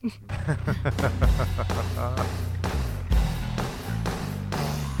My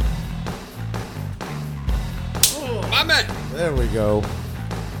man. There we go.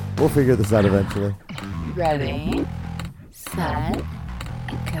 We'll figure this out eventually. Ready, set,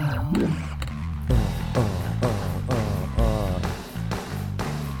 go.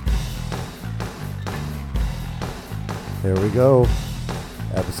 Here we go.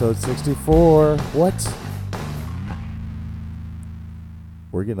 Episode 64. What?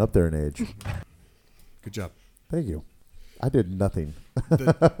 We're getting up there in age. Good job. Thank you. I did nothing.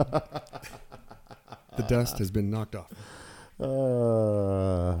 The dust has been knocked off.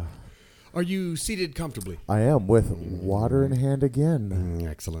 Are you seated comfortably? I am with water in hand again.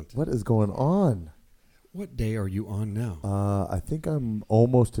 Excellent. What is going on? What day are you on now? I think I'm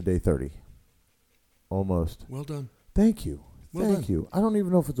almost to day 30. Almost. Well done. Thank you. Well Thank you. I don't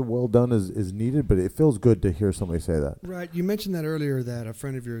even know if it's a well done is needed, but it feels good to hear somebody say that. Right. You mentioned that earlier that a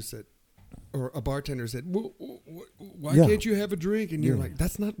friend of yours said, or a bartender said, why Yeah. can't you have a drink? And you're Yeah. like,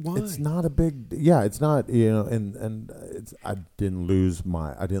 that's not wine. It's not a big, it's not, and it's, I didn't lose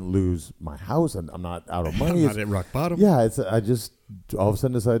my house, and I'm not out of money. I'm not at rock bottom. Yeah, I just all of a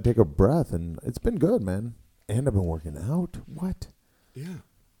sudden decided to take a breath, and it's been good, man. And I've been working out. What? Yeah.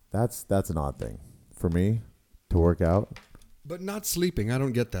 That's an odd thing for me to work out. But not sleeping. I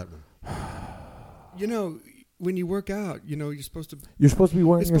don't get that one. You know, when you work out, you know, you're supposed to be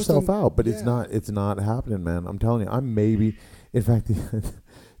wearing It's supposed yourself to- out, but yeah. it's not happening, man. I'm telling you, in fact,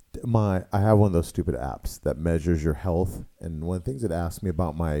 I have one of those stupid apps that measures your health, and one of the things it asks me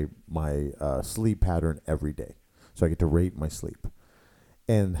about my sleep pattern every day, so I get to rate my sleep.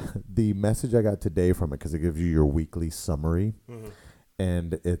 And the message I got today from it, because it gives you your weekly summary,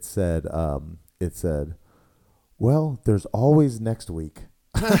 and it said, well, there's always next week.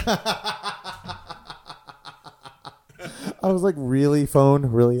 I was like, really, phone?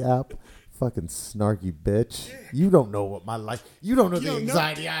 Really, app? Fucking snarky bitch. You don't know what my life... You don't know the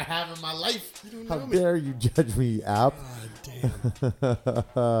anxiety I have in my life. How dare you judge me, app? God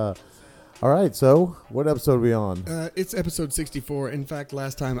damn. All right, so what episode are we on? It's episode 64. In fact,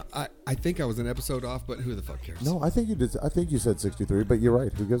 last time, I think I was an episode off, but who the fuck cares? No, I think you did. I think you said 63, but you're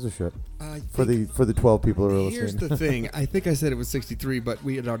right. Who gives a shit? For think- the 12 people who are Here's listening. the thing. I think I said it was 63, but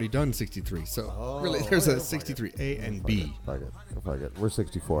we had already done 63. So really, there's a 63 A and B. Fuck it. We're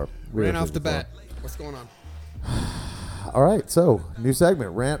 64. Ran off the bat. What's going on? All right, so new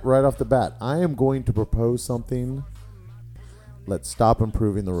segment, rant right off the bat. I am going to propose something. Let's stop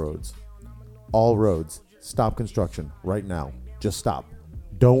improving the roads. All roads, stop construction right now. Just stop.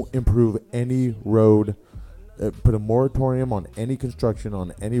 Don't improve any road. Put a moratorium on any construction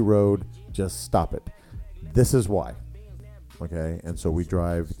on any road. Just stop it. This is why. Okay, and so we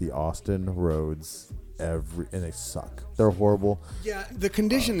drive the Austin roads and they suck. They're horrible. Yeah, the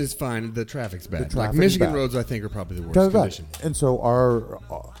condition is fine. The traffic's bad. traffic's Like Michigan bad. roads, I think, are probably the worst Drive back. condition. And so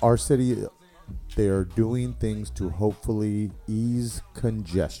our city, they are doing things to hopefully ease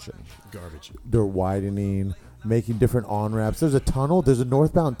congestion. Garbage. They're widening, making different on-ramps. There's a tunnel. There's a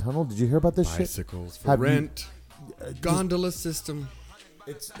northbound tunnel. Did you hear about this Bicycles shit? for rent. Gondola system.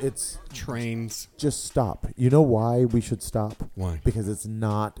 It's Trains. just stop. You know why we should stop? Why? Because it's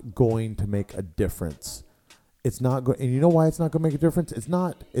not going to make a difference. It's not going, and you know why it's not going to make a difference? It's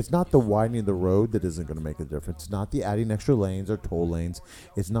not the widening of the road that isn't going to make a difference. It's not the adding extra lanes or toll lanes.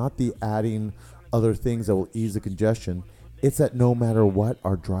 It's not the adding other things that will ease the congestion. It's that no matter what,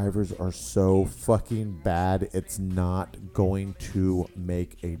 our drivers are so fucking bad, it's not going to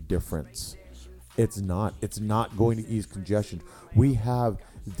make a difference. It's not going to ease congestion. We have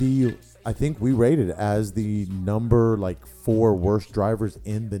I think we rated as the number 4 worst drivers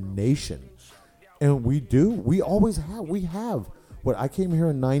in the nation. And we always have. We have. But I came here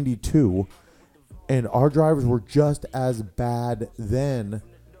in 92, and our drivers were just as bad then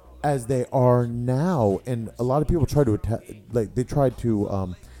as they are now. And a lot of people try to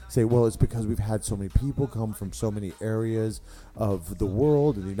say, well, it's because we've had so many people come from so many areas of the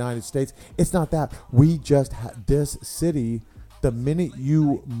world and the United States. It's not that. We just had this city. The minute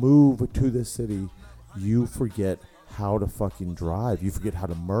you move to this city, you forget how to fucking drive. You forget how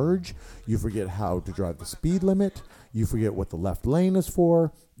to merge. You forget how to drive the speed limit. You forget what the left lane is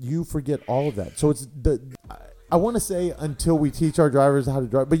for. You forget all of that. So I want to say until we teach our drivers how to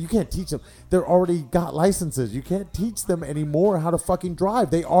drive, but you can't teach them. They're already got licenses. You can't teach them anymore how to fucking drive.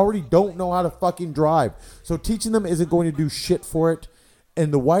 They already don't know how to fucking drive. So teaching them isn't going to do shit for it.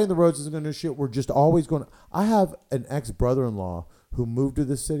 And the widening the roads isn't going to do shit. We're just always going to. I have an ex-brother-in-law who moved to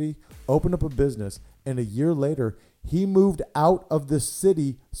this city, opened up a business, and a year later, he moved out of the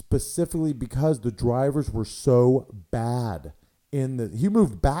city specifically because the drivers were so bad. He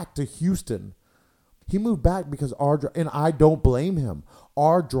moved back to Houston. He moved back because and I don't blame him.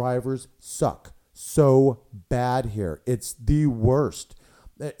 Our drivers suck so bad here. It's the worst.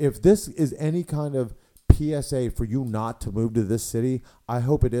 If this is any kind of PSA for you not to move to this city, I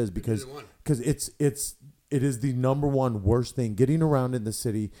hope it is, because it is the number one worst thing. Getting around in the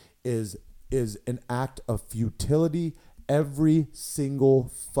city is an act of futility every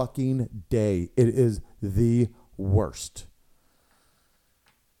single fucking day. It is the worst.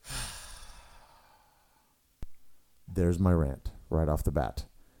 There's my rant right off the bat.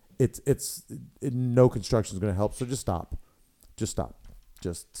 No construction is going to help, so just stop. Just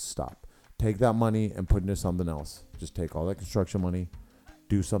stop. Take that money and put it into something else. Just take all that construction money,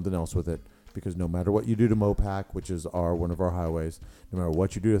 do something else with it, because no matter what you do to Mopac, which is one of our highways, no matter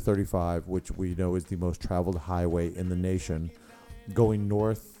what you do to 35, which we know is the most traveled highway in the nation, going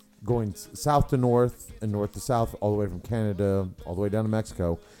south to north and north to south, all the way from Canada all the way down to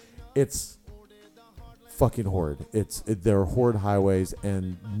Mexico, it's fucking horrid. They're horrid highways,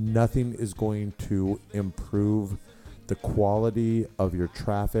 and nothing is going to improve the quality of your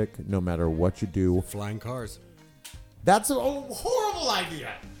traffic, no matter what you do. Flying cars. That's a horrible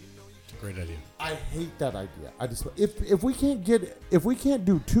idea. It's a great idea. I hate that idea. If we can't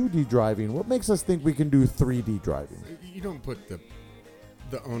do 2D driving, what makes us think we can do 3D driving? You don't put the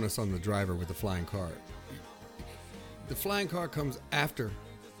onus on the driver with the flying car. The flying car comes after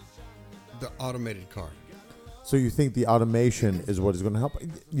the automated car. So you think the automation is what is going to help?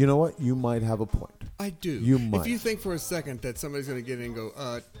 You know what? You might have a point. I do. You might. If you think for a second that somebody's going to get in and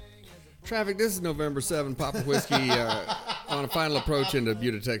go, traffic, this is November 7, Papa Whiskey, on a final approach into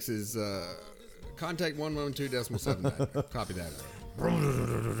Buda, Texas, contact 112.79. Copy that.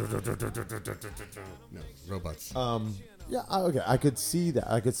 No, robots. Yeah, okay. I could see that.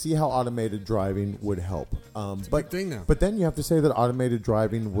 I could see how automated driving would help. It's a big thing now. But then you have to say that automated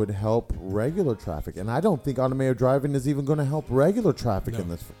driving would help regular traffic, and I don't think automated driving is even going to help regular traffic in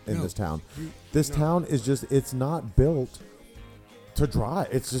this town. This town is it's not built to drive.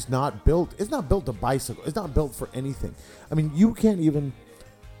 It's just not built. It's not built to bicycle. It's not built for anything. I mean, you can't even.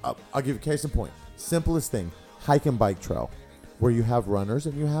 I'll give you a case in point. Simplest thing: hike and bike trail, where you have runners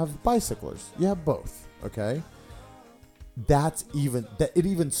and you have bicyclers. You have both. Okay. It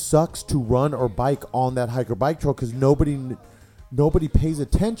even sucks to run or bike on that hike or bike trail because nobody pays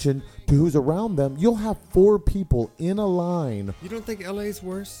attention to who's around them. You'll have 4 people in a line. You don't think LA's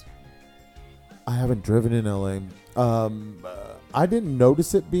worse? I haven't driven in LA. I didn't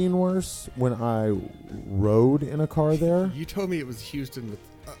notice it being worse when I rode in a car there. You told me it was Houston with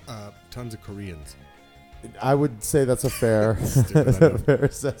tons of Koreans. I would say that's a fair, fair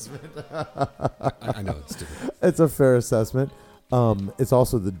assessment. I know it's stupid. It's a fair assessment. It's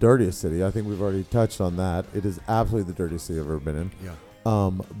also the dirtiest city. I think we've already touched on that. It is absolutely the dirtiest city I've ever been in. Yeah.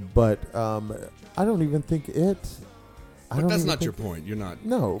 But I don't even think it. But that's not your point. You're not.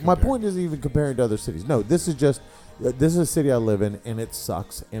 No, my point isn't even comparing to other cities. No, this is a city I live in, and it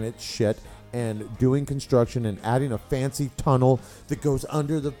sucks, and it's shit. And doing construction and adding a fancy tunnel that goes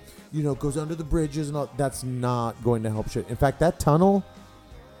under the bridges and all, that's not going to help shit. In fact, that tunnel,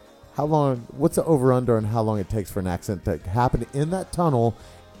 what's the over-under on how long it takes for an accident to happen in that tunnel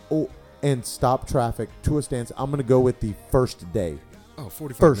and stop traffic to a standstill? I'm going to go with the first day. Oh,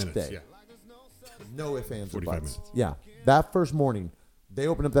 45 first minutes. Day. Yeah. No ifs, ands, or 45 buts. minutes. Yeah. That first morning, they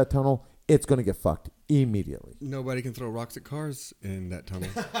open up that tunnel, it's going to get fucked immediately. Nobody can throw rocks at cars in that tunnel,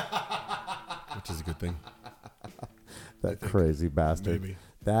 which is a good thing. That crazy bastard. Maybe.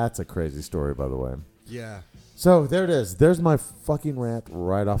 That's a crazy story, by the way. Yeah. So there it is. There's my fucking rant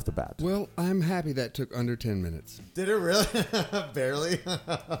right off the bat. Well, I'm happy that took under 10 minutes. Did it really? Barely.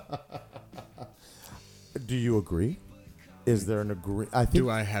 Do you agree? Is there an agree? Do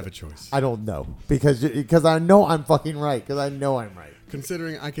I have a choice? I don't know because I know I'm fucking right. Because I know I'm right.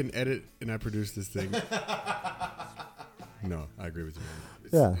 Considering I can edit and I produce this thing. No, I agree with you.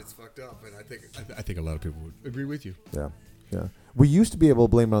 It's fucked up, and I think a lot of people would agree with you. Yeah. We used to be able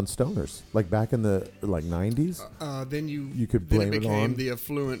to blame it on stoners, like back in the 90s. Then you could blame it it became on the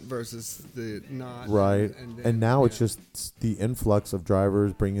affluent versus the not. Right, and now it's yeah. just the influx of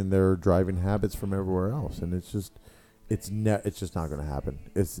drivers bringing their driving habits from everywhere else, and it's just not going to happen.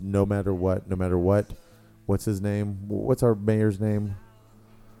 It's no matter what. What's his name? What's our mayor's name?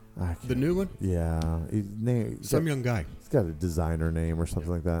 The new one? Yeah, Some young guy. He's got a designer name or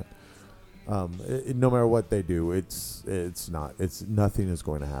something like that. No matter what they do, nothing is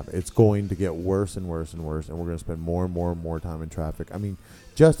going to happen. It's going to get worse and worse and worse, and we're going to spend more and more and more time in traffic. I mean,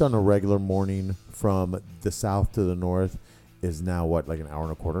 just on a regular morning from the south to the north is now like an hour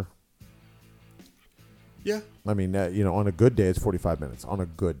and a quarter. Yeah. I mean, on a good day, it's 45 minutes. On a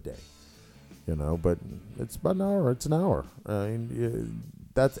good day, but it's about an hour. It's an hour. I mean,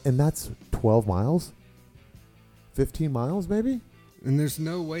 that's 12 miles, 15 miles, maybe. And there's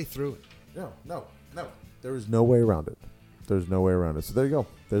no way through it. No. There is no way around it. There's no way around it. So there you go.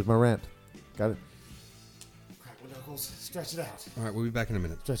 There's my rant. Got it. Crack my knuckles. Stretch it out. All right, we'll be back in a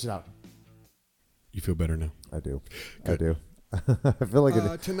minute. Stretch it out. You feel better now? I do. Good. I do. I feel like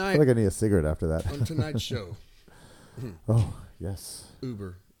I tonight feel like I need a cigarette after that. on tonight's show, Oh, yes.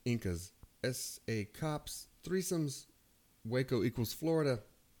 Uber, Incas, SA cops, threesomes, Waco equals Florida.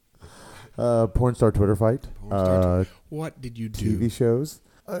 Porn star Twitter fight. What did you do? TV shows.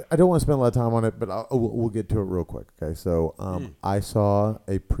 I don't want to spend a lot of time on it, but we'll get to it real quick. Okay, so I saw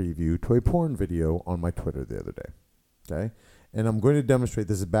a preview to a porn video on my Twitter the other day. Okay, and I'm going to demonstrate.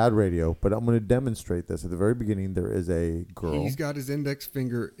 This is bad radio, but I'm going to demonstrate this. At the very beginning, there is a girl. He's got his index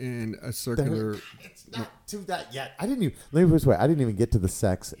finger in a circular. It's not to that yet. I didn't even. Let me put it this way. I didn't even get to the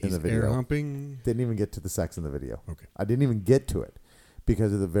sex in He's the video. air humping. Didn't even get to the sex in the video. Okay. I didn't even get to it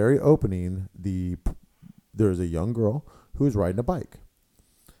because at the very opening, there's a young girl who's riding a bike.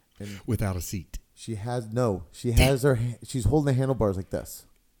 And Without a seat. she's holding the handlebars like this.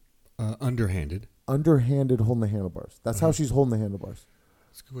 Underhanded. Underhanded holding the handlebars. That's how she's holding the handlebars.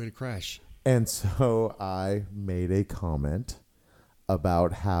 It's a good way to crash. And so I made a comment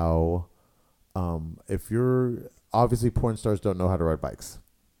about how if you're obviously porn stars don't know how to ride bikes.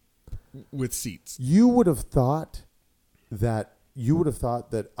 With seats. You would have thought that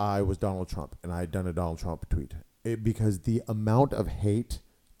I was Donald Trump and I had done a Donald Trump tweet because the amount of hate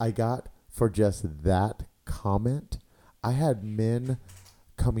I got for just that comment. I had men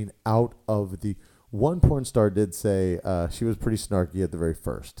coming out of the one porn star did say she was pretty snarky at the very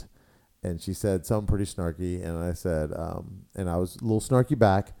first, and she said something pretty snarky, and I said and I was a little snarky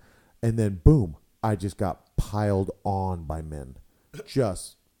back, and then boom, I just got piled on by men,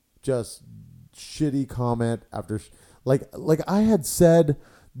 just shitty comment after like I had said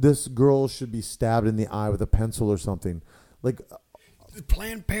this girl should be stabbed in the eye with a pencil or something, like.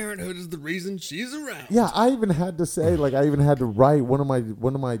 Planned Parenthood is the reason she's around. Yeah, I even had to say, I even had to write one of my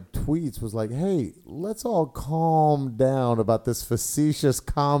tweets was like, "Hey, let's all calm down about this facetious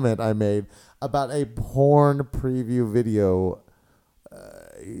comment I made about a porn preview video."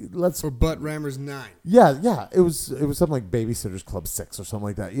 For Butt Rammers 9. Yeah, it was something like Babysitters Club 6 or something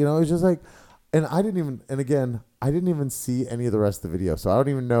like that. It was just like, and I didn't even see any of the rest of the video, so I don't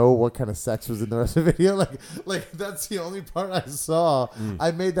even know what kind of sex was in the rest of the video. Like that's the only part I saw.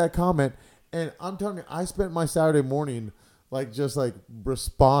 I made that comment, and I'm telling you, I spent my Saturday morning just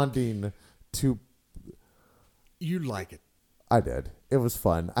responding to. You like it. I did. It was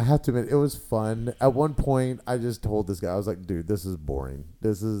fun. I have to admit, it was fun. At one point, I just told this guy, I was like, dude, this is boring.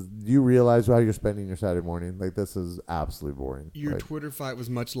 Do you realize how you're spending your Saturday morning? This is absolutely boring. Your Twitter fight was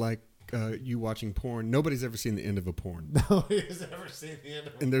much like you watching porn. Nobody's ever seen the end of a porn. Nobody's ever seen the end of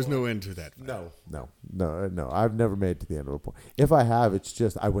a porn. And there's no end to that fight. No. I've never made it to the end of a porn. If I have, it's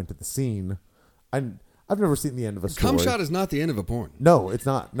just I went to the scene. I've never seen the end of a story. Cum shot is not the end of a porn. No, it's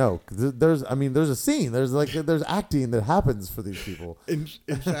not. No, there's a scene. There's acting that happens for these people. In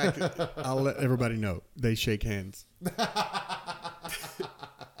fact, I'll let everybody know. They shake hands.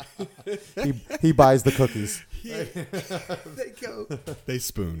 He buys the cookies. They go. They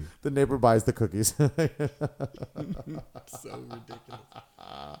spoon. The neighbor buys the cookies. So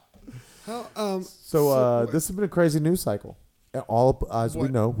ridiculous. This has been a crazy news cycle. We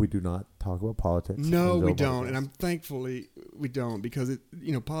know, we do not talk about politics. No, we don't, and I'm thankfully we don't because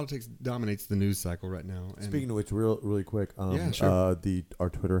politics dominates the news cycle right now. And speaking of which, really quick, sure. Our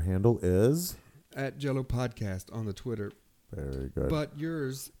Twitter handle is at Jello Podcast on the Twitter. Very good. But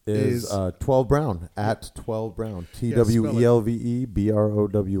yours is 12 Brown at 12 Brown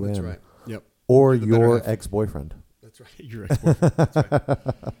TWELVEBROWN. That's right. Yep. Or your ex-boyfriend. That's right. Your ex-boyfriend. That's right.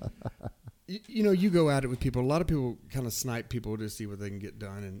 You go at it with people. A lot of people kind of snipe people to see what they can get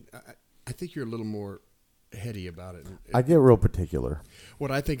done, and I think you're a little more heady about it. I get real particular.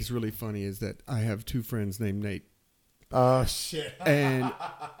 What I think is really funny is that I have two friends named Nate. Oh shit! And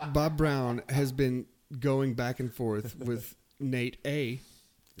Bob Brown has been going back and forth with Nate A,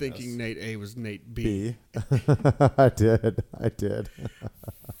 thinking Nate A was Nate B. I did.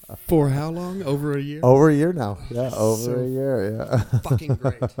 For how long? Over a year? Over a year now. Yeah, a year. Yeah. Fucking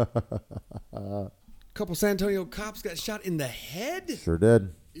great. A couple San Antonio cops got shot in the head? Sure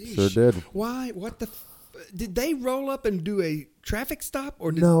did. Eesh. Sure did. Why? What the? Did they roll up and do a traffic stop?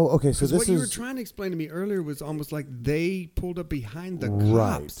 Or no, okay, so this what you were trying to explain to me earlier was almost like they pulled up behind the cops.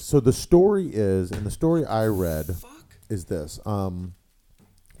 Right. So the story is, and the story I read is this.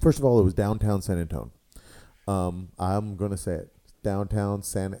 First of all, it was downtown San Antonio. I'm gonna say it. Downtown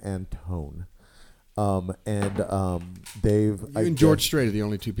San Antone. They've You and George Strait are the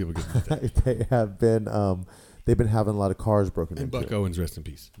only two people getting that. they have been they've been having a lot of cars broken And into. Buck Owens, rest in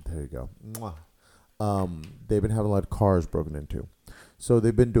peace. There you go. Mwah. They've been having a lot of cars broken into, so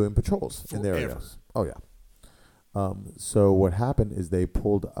they've been doing patrols in the Forever. areas. Oh yeah. So what happened is they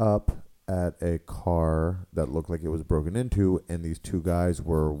pulled up at a car that looked like it was broken into, and these two guys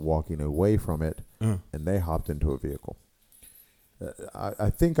were walking away from it, and they hopped into a vehicle.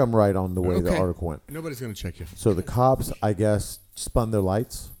 I think I'm right on the way the Okay. article went. Nobody's going to check you. So the cops, I guess, spun their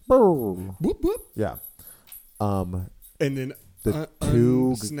lights. Whoop. Whoop, whoop. Yeah. And then The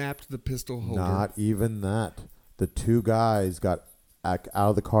two snapped the pistol holder. Not even that. The two guys got out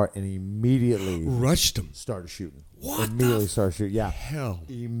of the car and immediately Rushed him. started shooting. What Immediately the started shooting. Yeah. Hell.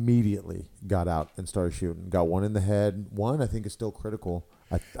 Immediately got out and started shooting. Got one in the head. One I think is still critical.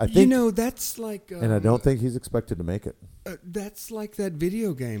 I think, You know, that's like... and I don't think he's expected to make it. That's like that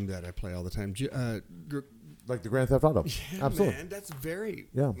video game that I play all the time. Like the Grand Theft Auto. Yeah, Absolutely. man, that's very...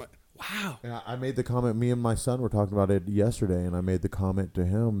 Yeah. Wow. Yeah, I made the comment. Me and my son were talking about it yesterday, and I made the comment to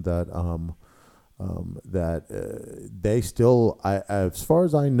him that they still, as far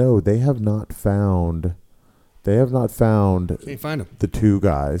as I know, they have not found Can't find him. the two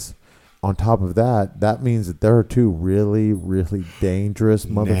guys. On top of that, that means that there are two really, really dangerous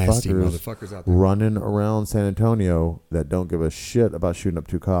Nasty motherfuckers motherfuckers out there. running around San Antonio that don't give a shit about shooting up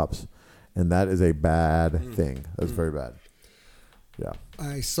two cops, and that is a bad thing. That's very bad. Yeah.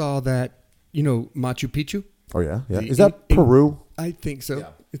 I saw that, you know, Machu Picchu. Oh yeah, yeah. The Is that in- Peru? I think so. Yeah.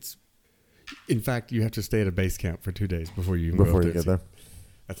 It's, in fact, you have to stay at a base camp for 2 days before you can Before go you up get there. there.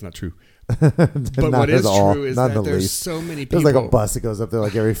 That's not true. Not But what is at all. true is Not in that the there's least. so many people. There's like a bus that goes up there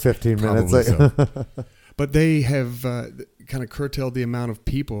like every 15 minutes. Probably Like, But they have kind of curtailed the amount of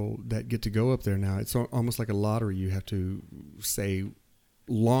people that get to go up there now. It's almost like a lottery. You have to say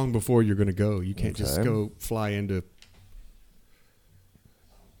long before you're going to go. You can't just Okay. go fly into,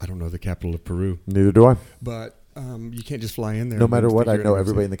 I don't know, the capital of Peru. Neither do I. But you can't just fly in there. No and matter think what, I you're know gonna go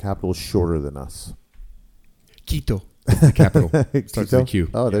everybody see- in the capital is shorter than us. Quito, is the capital. Starts with Quito? a Q.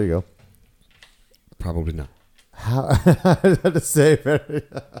 Oh, there you go. Probably not. How I had to say very.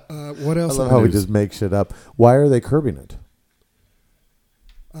 What I else? love in the how we news? just make shit up. Why are they curbing it?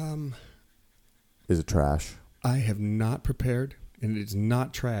 Is it trash? I have not prepared, and it's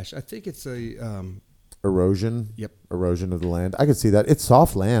not trash. I think it's a. Erosion? Yep. Erosion of the land. I could see that. It's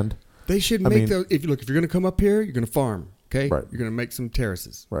soft land. They should I make mean- those. If you're going to come up here, you're going to farm. Okay. Right. You're going to make some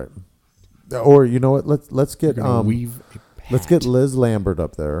terraces. Right. Or you know what? Let's get You're going to weave. A let's hat. get Liz Lambert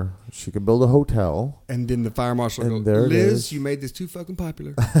up there. She can build a hotel. And then the fire marshal And will there go, it Liz, is." you made this too fucking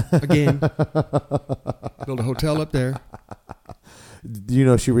popular. Again. Build a hotel up there. Do you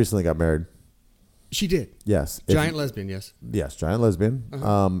know she recently got married? She did. Yes. Giant lesbian, yes. Yes, giant lesbian.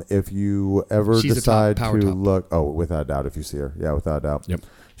 Uh-huh. If you ever She's a decide top, power to top. look, without a doubt, if you see her, yeah, without a doubt. Yep.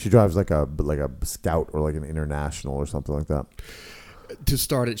 She drives like a scout or like an international or something like that. To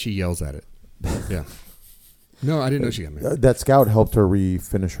start it, she yells at it. Yeah. No, I didn't know she got married. That scout helped her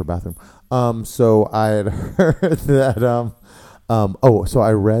refinish her bathroom. So I had heard that. So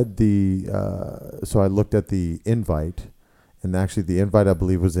I read so I looked at the invite, and actually the invite I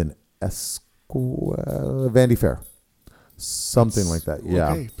believe was in Vanity Fair, something like that.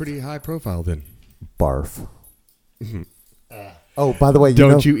 Yeah, Okay, pretty high profile then. barf. Oh, by the way,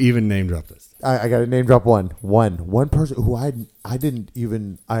 Don't you even name drop this. I got to name drop one person who I didn't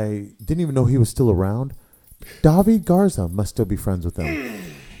even know he was still around. David Garza must still be friends with them.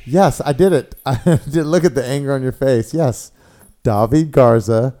 Yes, I did it. I did look at the anger on your face. Yes, David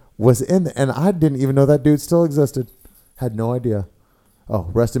Garza was in, and I didn't even know that dude still existed. Had no idea. Oh,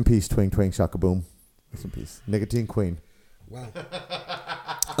 rest in peace, Twing Twing Shaka Boom. Rest in peace, Nicotine Queen. Wow.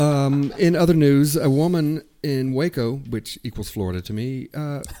 In other news, a woman in Waco, which equals Florida to me,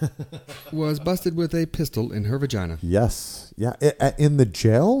 was busted with a pistol in her vagina. Yes, yeah, in the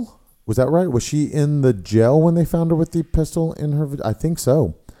jail. Was that right? Was she in the jail when they found her with the pistol in her? I think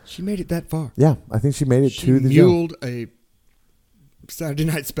so. She made it that far. Yeah, I think she made it She to the jail. muled a Saturday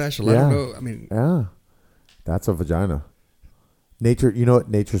night special. I Yeah. don't know. I mean, Yeah, that's a vagina. Nature, you know what?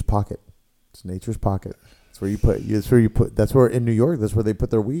 Nature's pocket. It's nature's pocket. That's where you put. That's where you put. That's where in New York. That's where they put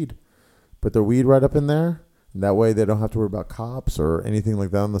their weed. Put their weed right up in there. And that way they don't have to worry about cops or anything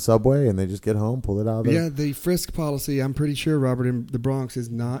like that on the subway, and they just get home, pull it out of there. yeah, the frisk policy, I'm pretty sure, Robert, in the Bronx is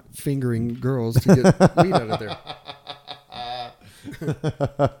not fingering girls to get weed out of there.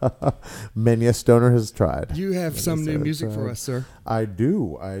 Many a stoner has tried. You have some new music for us, sir. I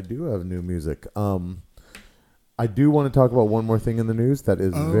do have new music. I do want to talk about one more thing in the news that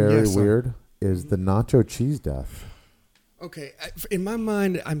is Oh, very yes, sir. weird. is the nacho cheese death. Okay, in my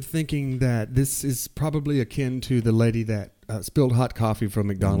mind, I'm thinking that this is probably akin to the lady that spilled hot coffee from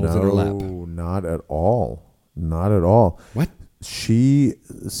McDonald's in her lap. No, not at all. Not at all. What? She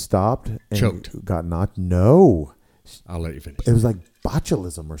stopped and Choked. got knocked. No. I'll let you finish. It was like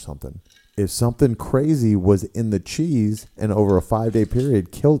botulism or something. If something crazy was in the cheese and over a 5-day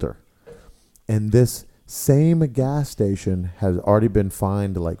period killed her. And this same gas station has already been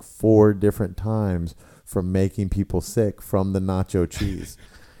fined like 4 different times for making people sick from the nacho cheese.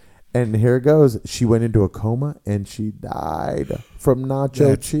 And here it goes. She went into a coma and she died from nacho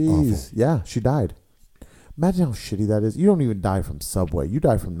That's cheese. awful. Yeah, she died. Imagine how shitty that is. You don't even die from Subway. You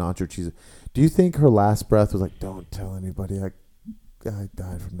die from nacho cheese. Do you think her last breath was like, don't tell anybody I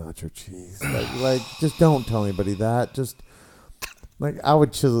died from nacho cheese? Like, just don't tell anybody that. Just, like, I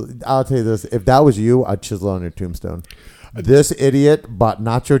would chisel. I'll tell you this. If that was you, I'd chisel on your tombstone. This idiot bought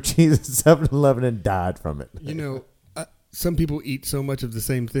nacho cheese at 7-Eleven and died from it. You know, some people eat so much of the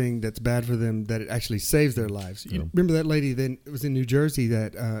same thing that's bad for them that it actually saves their lives. You remember that lady then it was in New Jersey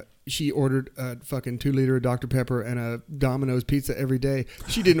that she ordered a fucking 2-liter of Dr. Pepper and a Domino's pizza every day.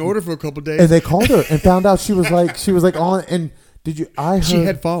 She didn't order for a couple of days. And they called her and found out she was like on. And did you? I heard she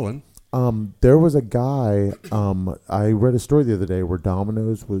had fallen. There was a guy. I read a story the other day where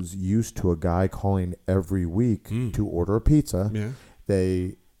Domino's was used to a guy calling every week to order a pizza. Yeah.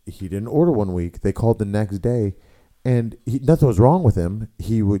 He didn't order one week. They called the next day. And nothing was wrong with him.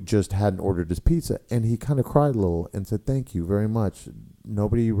 He hadn't ordered his pizza, and he kind of cried a little and said, "Thank you very much.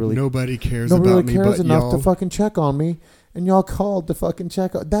 Nobody cares about me but enough y'all. to fucking check on me, and y'all called to fucking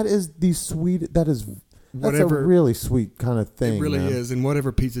check on." That is that's a really sweet kind of thing. It really man. is, and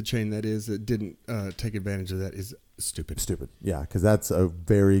whatever pizza chain that is that didn't take advantage of that is stupid. Stupid, yeah, because that's a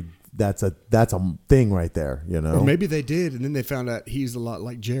thing right there, you know. Or maybe they did, and then they found out he's a lot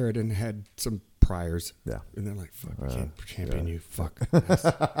like Jared and had some priors. Yeah, and they're like, "Fuck, we can't champion you, fuck."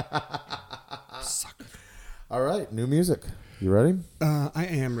 Suck. All right, new music. You ready? I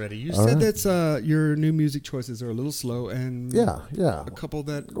am ready. You All said right. that's your new music choices are a little slow, and Yeah. a couple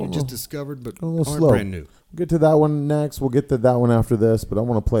that you just discovered, but a little aren't slow. brand new. We'll get to that one next. We'll get to that one after this, but I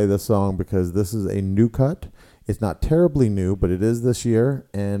want to play this song because this is a new cut. It's not terribly new, but it is this year,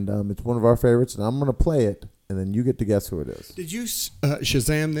 and it's one of our favorites, and I'm going to play it, and then you get to guess who it is. Did you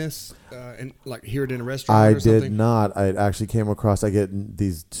Shazam this and like hear it in a restaurant? I or something? did not. I actually came across, I get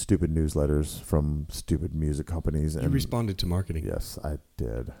these stupid newsletters from stupid music companies. You And responded to marketing. Yes, I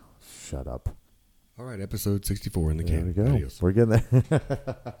did. Shut up. All right, episode 64 in the There can. we go. Adios. We're getting there.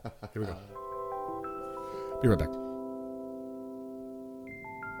 Here we go. Be right back.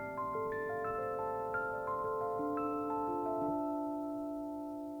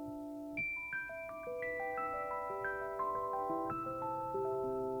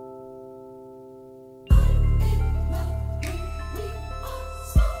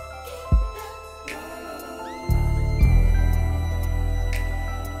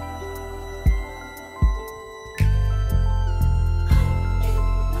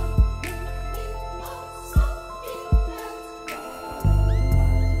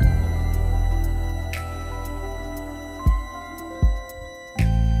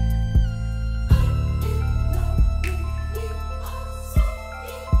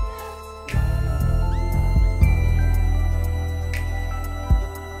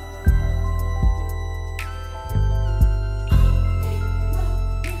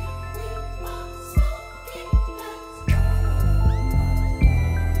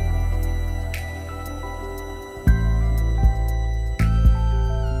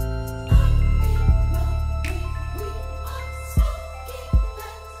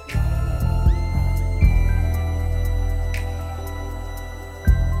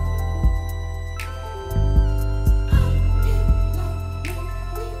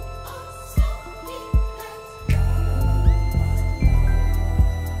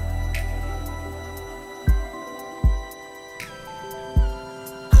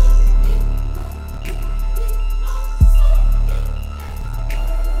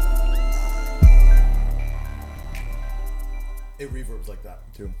 It reverbs like that,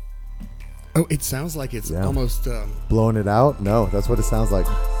 too. Oh, it sounds like it's Yeah. almost Blowing it out? No, that's what it sounds like.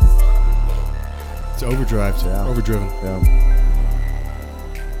 it's overdrive, Yeah. overdriven. Yeah.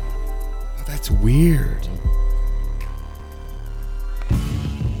 Oh, that's weird.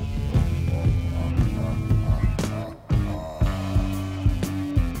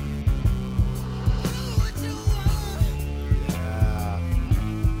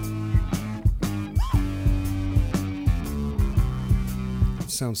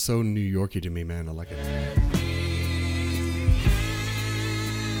 Sounds so New Yorky to me, man. I like it.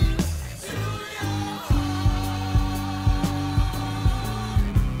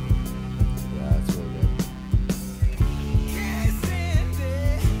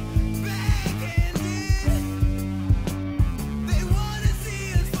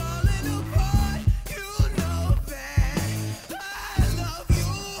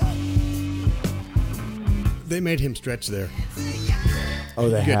 They made him stretch there. Oh,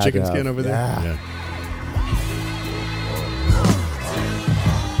 they You had got chicken to have- skin over there? Yeah.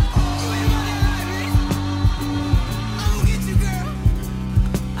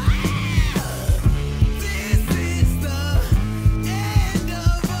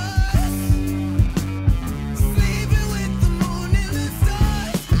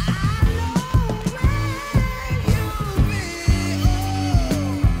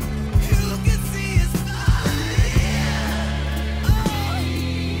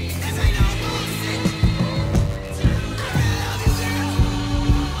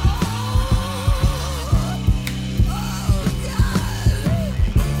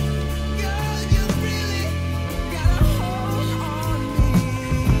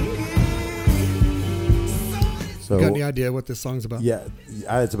 So You got any idea what this song's about? yeah,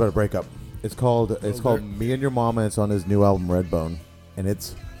 it's about a breakup. It's called Me and Your Mama. It's on his new album Redbone, and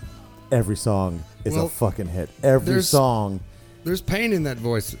it's every song is Well, a fucking hit. Every there's- song, There's pain in that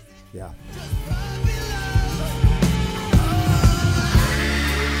voice. yeah.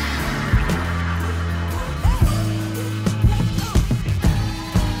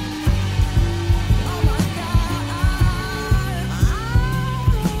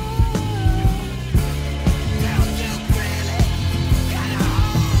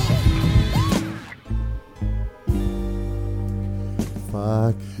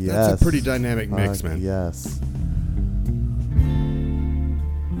 Fuck yes. That's a pretty dynamic mix, Fuck man. Yes.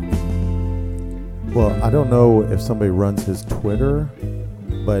 Well, I don't know if somebody runs his Twitter,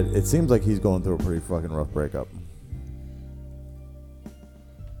 but it seems like he's going through a pretty fucking rough breakup.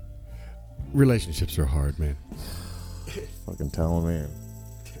 Relationships are hard, man. Fucking telling me.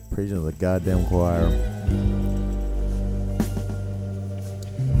 Preaching to the goddamn choir.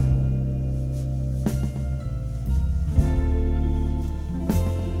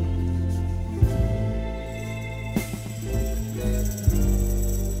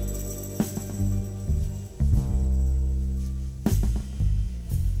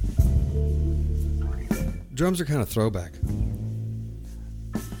 Drums are kind of throwback.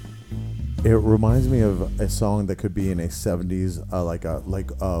 It reminds me of a song that could be in a 70s,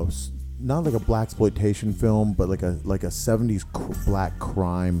 not like a black exploitation film, but like a 70s black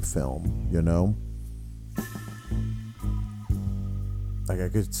crime film, you know? Like I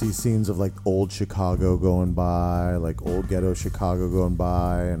could see scenes of like old Chicago going by, like old ghetto Chicago going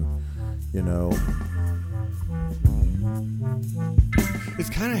by, and you know, It's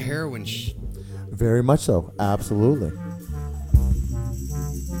kind of heroin. very much so, absolutely.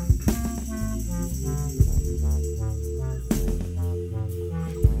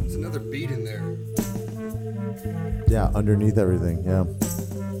 There's another beat in there. Yeah, underneath everything, yeah.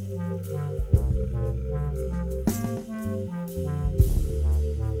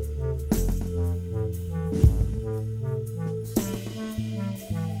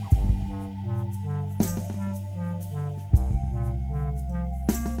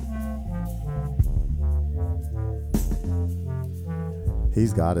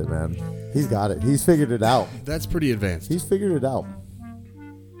 He's got it, man. He's got it. He's figured it out. That's pretty advanced. He's figured it out.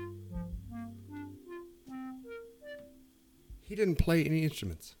 He didn't play any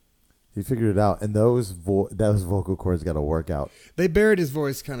instruments. He figured it out, and those vocal cords got to work out. They buried his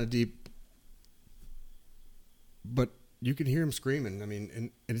voice kind of deep, but you can hear him screaming. I mean,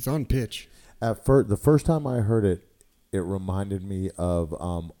 and it's on pitch. At first, the first time I heard it, it reminded me of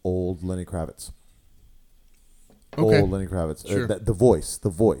old Lenny Kravitz. Okay. Old Lenny Kravitz. Sure. The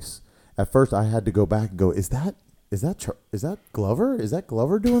voice. At first, I had to go back and go, is that Glover? Is that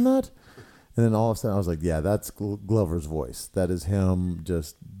Glover doing that? And then all of a sudden, I was like, yeah, that's Glover's voice. That is him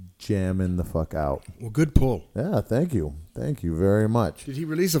just jamming the fuck out. Well, good pull. Yeah, thank you very much. Did he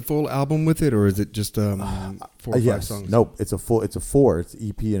release a full album with it, or is it just 4 or 5 Yes, songs? nope. It's a 4. It's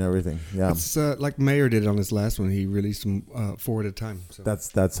EP and everything. Yeah, It's like Mayer did on his last one. He released them 4 at a time. So.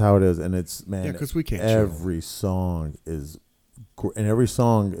 that's how it is, and it's man. Yeah, 'cause we can't Every song is, and every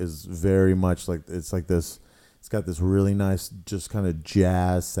song is very much like it's like this. It's got this really nice, just kind of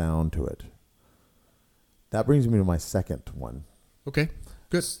jazz sound to it. That brings me to my second one. Okay,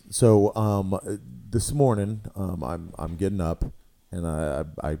 good. So this morning I'm getting up and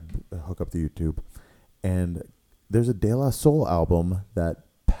I hook up the YouTube, and there's a De La Soul album that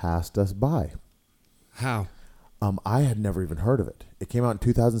passed us by. How? I had never even heard of it. It came out in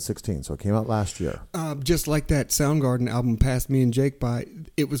 2016, so it came out last year. Just like that Soundgarden album passed me and Jake by,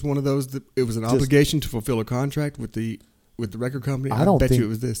 it was one of those that it was an obligation to fulfill a contract with the record company. I don't bet think you it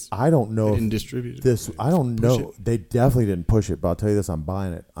was this. I don't know They if didn't distribute it. this. I don't Push know. it. They definitely didn't push it. But I'll tell you this: I'm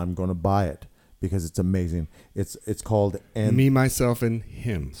buying it. I'm going to buy it because it's amazing. It's called and Me, Myself, and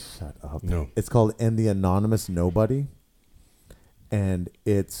Him. shut up. No. It's called And the Anonymous Nobody, and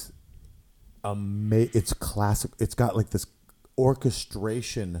it's it's classic. It's got like this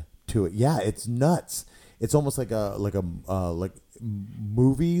orchestration to it. Yeah, it's nuts. It's almost like like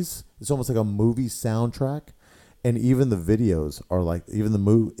movies. It's almost like a movie soundtrack, and even the videos are like the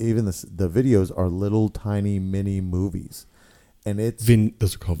videos are little tiny mini movies, and it's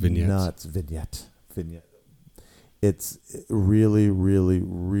Those are called vignettes. nuts. Vignette. It's really, really,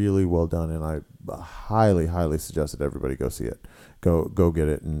 really well done, and I highly, highly suggest that everybody go see it. Go get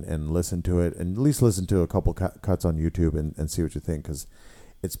it and listen to it, and at least listen to a couple cuts on YouTube and see what you think, because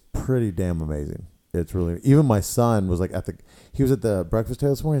it's pretty damn amazing. It's really, even my son was like he was at the breakfast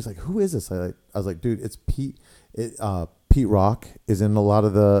table this morning. He's like, "Who is this?" I was like, "Dude, it's Pete." Pete Rock is in a lot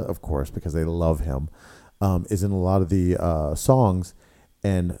of the, of course, because they love him, is in a lot of the songs,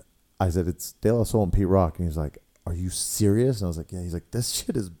 and I said it's De La Soul and Pete Rock, and he's like, "Are you serious?" And I was like, "Yeah." He's like, "This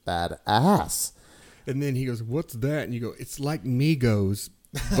shit is badass." And then he goes, "What's that?" And you go, "It's like Migos,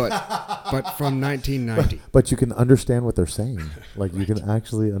 but from 1990." But you can understand what they're saying. Like you can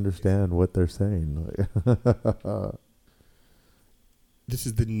actually understand what they're saying. This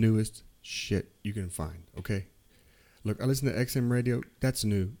is the newest shit you can find. Okay, look, I listen to XM radio. That's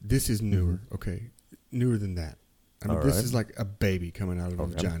new. This is newer. Okay, newer than that. I mean, All this right. is like a baby coming out of a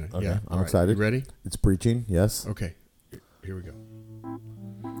vagina. Okay. Yeah, I'm all right. excited. You ready? It's preaching. Yes. Okay, here we go.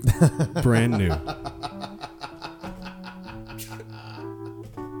 Brand new.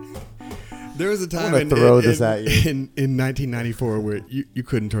 There was a time I'm gonna throw this at you. in 1994 where you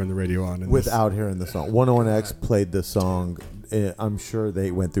couldn't turn the radio on. And Without hearing the song. 101X played this song. I'm sure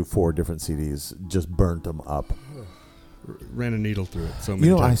they went through 4 different CDs, just burnt them up. ran a needle through it so many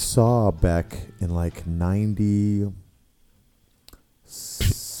You know, I times. saw Beck in like 92,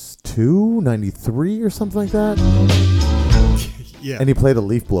 93 or something like that. Yeah. And he played a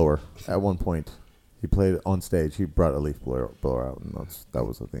leaf blower at one point. He played it on stage. He brought a leaf blower out, and that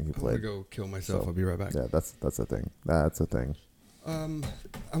was the thing he I'm played. gonna go kill myself. So, I'll be right back. Yeah, that's a thing. That's a thing. I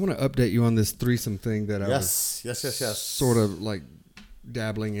want to update you on this threesome thing that I was sort of like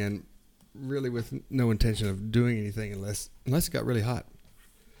dabbling in, really with no intention of doing anything unless it got really hot.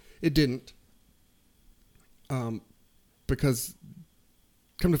 It didn't, because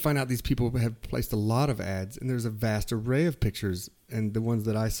come to find out, these people have placed a lot of ads, and there's a vast array of pictures, and the ones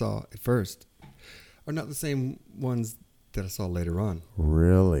that I saw at first are not the same ones that I saw later on.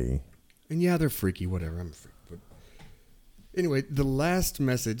 Really? And yeah, they're freaky, whatever. I'm a freak. But anyway, the last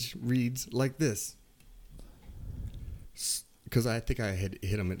message reads like this. Because I think I had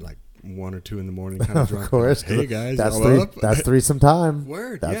hit them at like 1 or 2 in the morning, kind of drunk. Of course. Hey guys, that's y'all up? That's threesome time.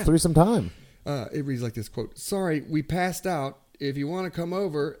 Word, That's yeah. threesome time. It reads like this, quote, "Sorry, we passed out. If you want to come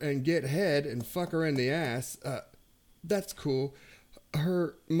over and get head and fuck her in the ass, that's cool.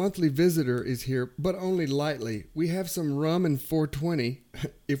 Her monthly visitor is here, but only lightly. We have some rum and 420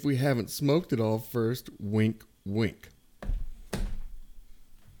 if we haven't smoked it all first. Wink, wink."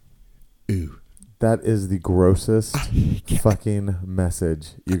 Ooh. That is the grossest fucking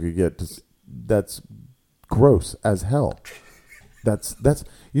message you could get. That's gross as hell. That's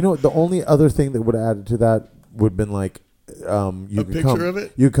you know, the only other thing that would have added to that would have been like you A could picture come, of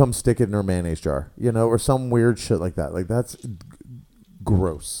it? you come stick it in her mayonnaise jar, you know, or some weird shit like that. Like that's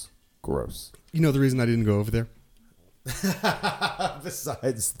gross. You know the reason I didn't go over there?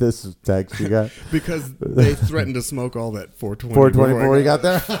 Besides this text you got. Because they threatened to smoke all that 420. 424 you got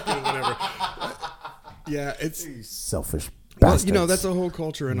there? Whatever. Yeah, it's... Selfish Well, bastards. you know, that's a whole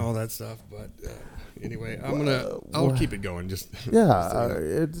culture and all that stuff. But anyway, I'll keep it going. Just yeah,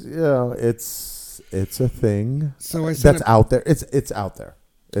 it's a thing. So I sent that's out there. It's out there.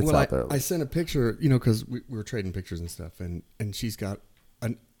 It's out there. I sent a picture, you know, because we were trading pictures and stuff, and she's got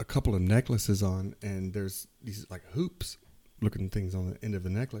a couple of necklaces on, and there's these like hoops looking things on the end of the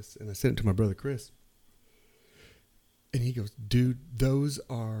necklace, and I sent it to my brother Chris, and he goes, "Dude, those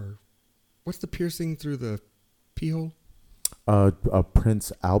are, what's the piercing through the pee hole?"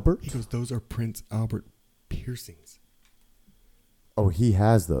 Prince Albert. He goes, "Those are Prince Albert piercings." Oh, he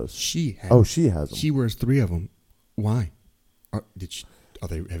has those. She has. Oh, she has them. She wears 3 of them. Why? Have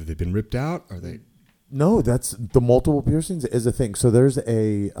they been ripped out? Are they? No, that's the multiple piercings is a thing. So there's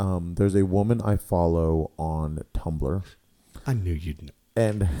a woman I follow on Tumblr, I knew you'd know.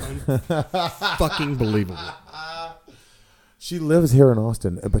 and Fucking believable. she lives here in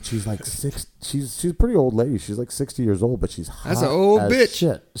Austin, but she's like she's a pretty old lady. She's like 60 years old, but she's hot That's an old as bitch.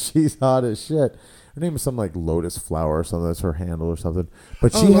 shit. She's hot as shit. Her name is something like Lotus Flower or something. That's her handle or something.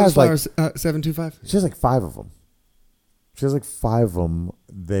 But she has like 725. she has like 5 of them. She has like 5 of them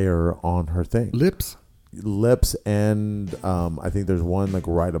there on her thing. Lips, and I think there's one like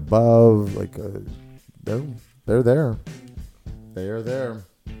right above. Like they're there. They are there.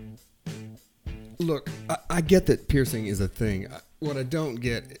 Look, I get that piercing is a thing. What I don't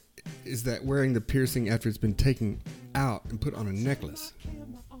get is that wearing the piercing after it's been taken out and put on a necklace.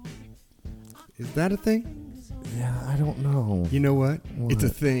 Is that a thing? Yeah, I don't know. You know what? It's a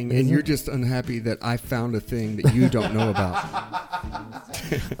thing, and you're just unhappy that I found a thing that you don't know about.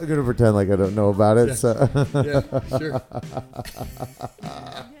 I'm gonna pretend like I don't know about it. Yeah. So. Yeah, sure.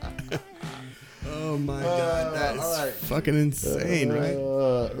 Oh my God, that is fucking insane, right?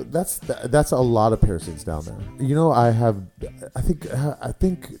 That's a lot of piercings down there. You know, I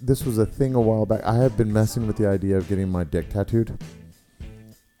think this was a thing a while back. I have been messing with the idea of getting my dick tattooed.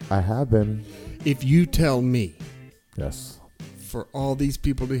 I have been. If you tell me, yes, for all these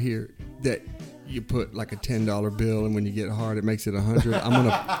people to hear that you put like a $10 bill and when you get hard it makes it 100, I'm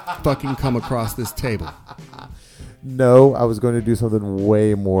gonna fucking come across this table. No, I was going to do something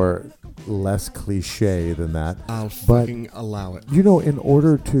way more less cliche than that. I'll fucking allow it. You know, in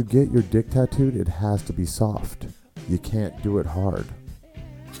order to get your dick tattooed, it has to be soft. You can't do it hard.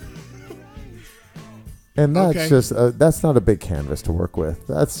 And that's just that's not a big canvas to work with.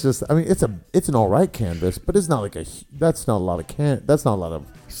 That's just, I mean, it's an all right canvas, but it's not like that's not a lot of.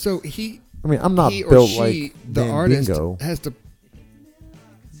 So I'm not built she, like the artist Mandingo. has to.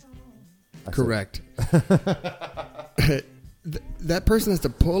 Correct. That person has to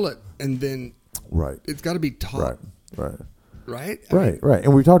pull it, and then it's got to be taut. Right. Right.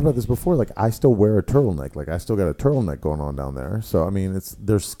 And we talked about this before. Like, I still wear a turtleneck. Like, I still got a turtleneck going on down there. So, I mean,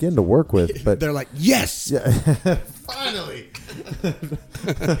 there's skin to work with. But they're like, yes, yeah, finally,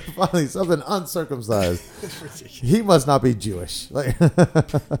 something uncircumcised. He must not be Jewish. Like, I'm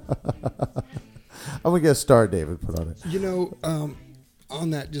gonna get a star David put on it. You know,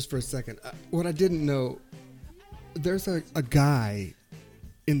 on that just for a second, what I didn't know, there's a guy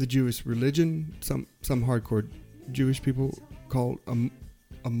in the Jewish religion, some hardcore Jewish people called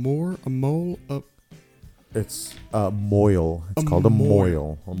a mole. It's a moil. It's called a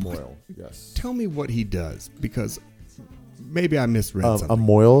moil. A moil. Yes. Tell me what he does, because maybe I misread something. A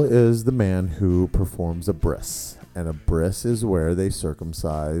moil is the man who performs a bris, and a bris is where they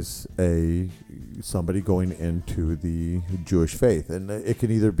circumcise somebody going into the Jewish faith, and it can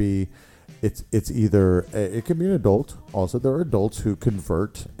either be. It can be an adult. Also, there are adults who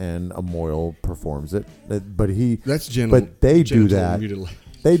convert and a moil performs it. That's gentle. But they do that.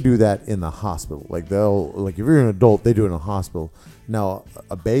 They do that in the hospital. Like if you're an adult, they do it in a hospital. Now,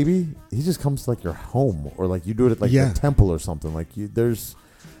 a baby, he just comes to like your home, or like you do it at like a temple or something. Like and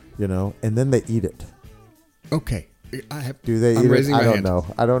then they eat it. Okay. Do they eat it? I don't know.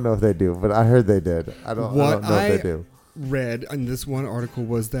 I don't know if they do, but I heard they did. I don't know if they do. Read in this one article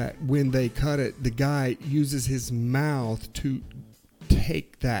was that when they cut it, the guy uses his mouth to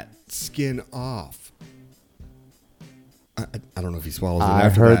take that skin off. I don't know if he swallows it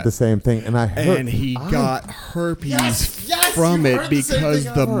after that. I heard the same thing, and he got herpes from it because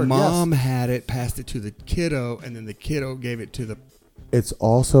the mom had it, passed it to the kiddo, and then the kiddo gave it to the. It's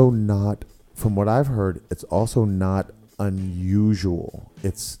also not, from what I've heard, it's also not unusual.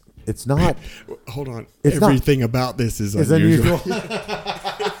 It's not. Hold on. Everything about this is unusual.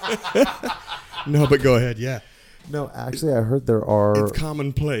 No, but go ahead. Yeah. No, actually, I heard there are. It's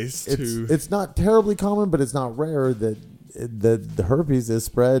commonplace too. It's not terribly common, but it's not rare that the herpes is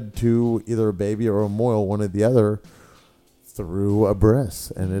spread to either a baby or a moil, one or the other, through a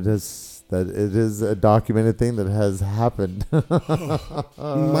bris, and it is a documented thing that has happened.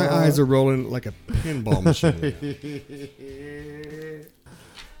 My eyes are rolling like a pinball machine.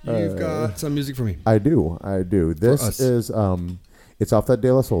 You've got some music for me. I do. This is it's off that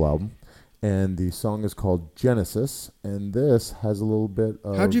De La Soul album, and the song is called Genesis, and this has a little bit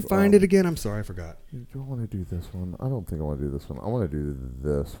of. How'd you find it again? I'm sorry, I forgot. Do I want to do this one? I don't think I want to do this one. I want to do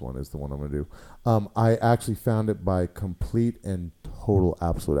this one. Is the one I'm going to do. I actually found it by complete and total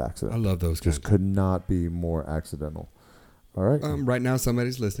absolute accident. I love those. Just could not be more accidental. All right. Right now,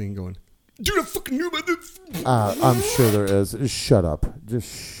 somebody's listening, going, "Dude, I fucking knew about this." I'm sure there is. Shut up. Just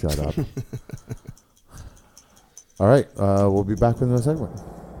shut up. All right. We'll be back with another segment.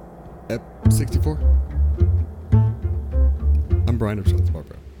 Ep 64. I'm Brian of Charlotte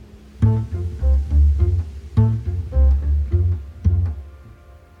Barbara.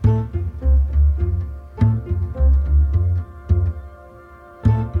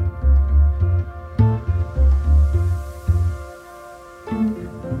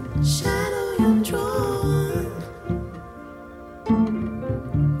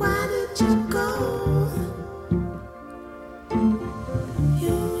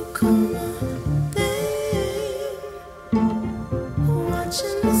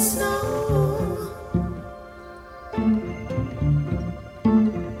 watching the snow.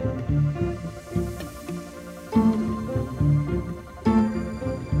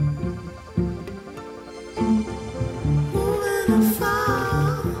 Moving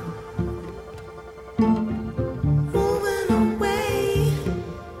afar, moving away.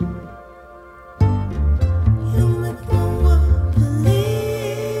 You make no one believe.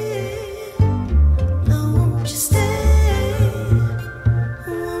 Now won't you stay?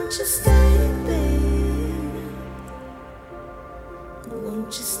 Won't you stay, babe?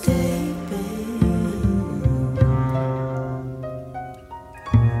 Won't you stay, babe?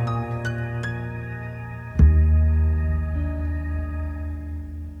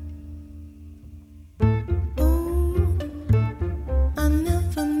 Ooh, I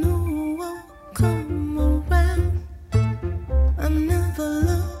never knew what would come around. I never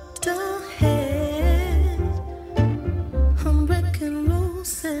looked ahead. I'm breaking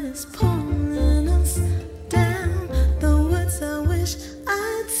rules and it's pulling us down. The words I wish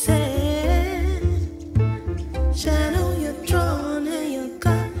I'd said. Shadow you're drawn and you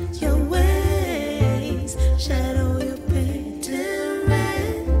got your ways. Shadow you're painted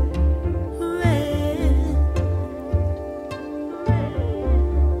red, red.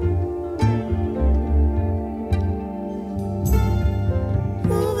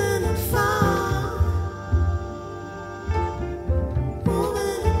 Moving afar,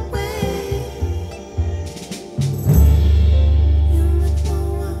 moving away. You make no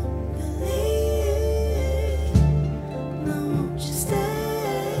one believe. Now won't you stay?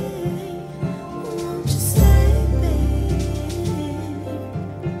 Won't you stay, babe?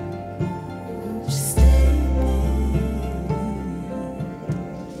 Won't you stay,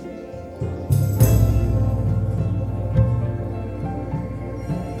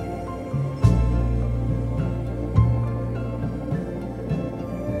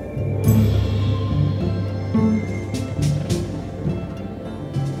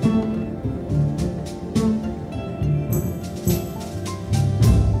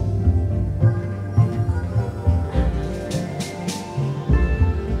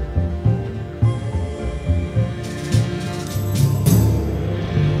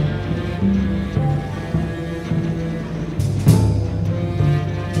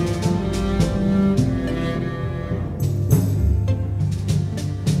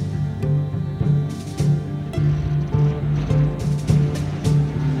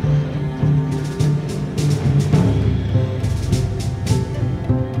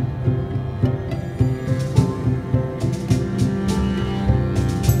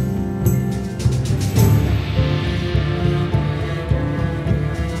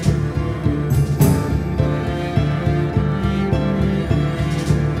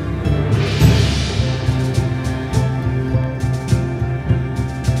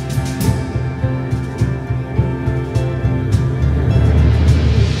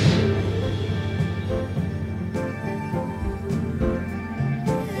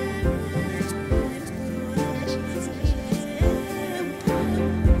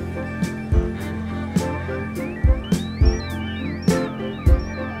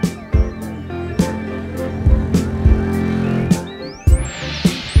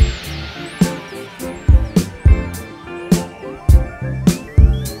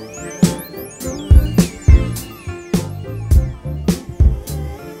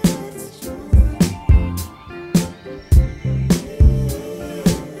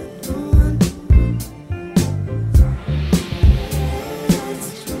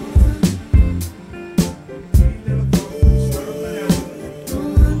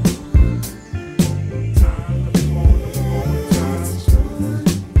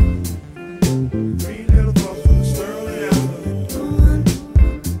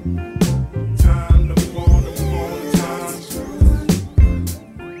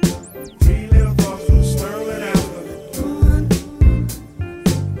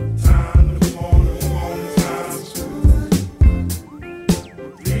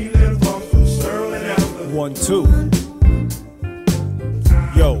 One, two.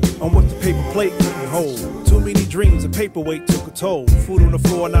 Yo, I'm what the paper plate couldn't hold. Too many dreams, a paperweight took a toll. Food on the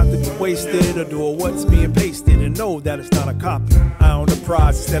floor, not to be wasted, or do what's being pasted, and know that it's not a copy. I own the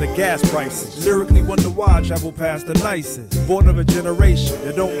prize instead of gas prices. Lyrically wonder why I travel past the nicest. Born of a generation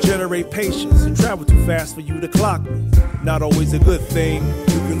that don't generate patience, and travel too fast for you to clock me. Not always a good thing.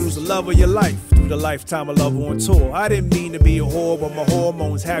 You can lose the love of your life through the lifetime of love on tour. I didn't mean to be a whore, but my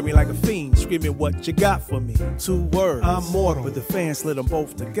hormones had me like a fiend, screaming what you got for me. 2 words, I'm mortal, but the fans slid them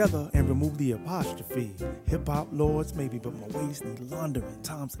both together and removed the apostrophe. Hip-hop lords maybe, but my ways need laundering.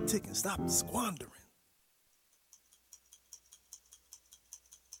 Time's a ticking, stop the squandering.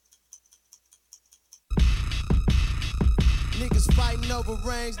 Niggas fighting over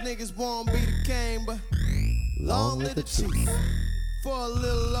rings, niggas won't be the king, but long live the chief. For a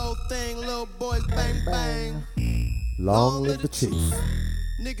little old thing, little boys bang bang. Long live the chief.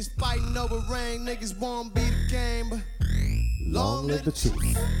 Niggas fighting over ring, niggas won't be the game, but Long live the chief.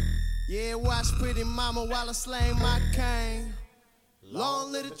 Yeah, watch pretty mama while I slay my cane.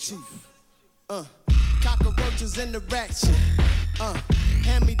 Long live the chief. Cockroaches in the ratchet.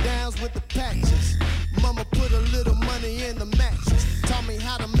 Hand-me-downs with the patches. Mama put a little money in the mattress. Taught me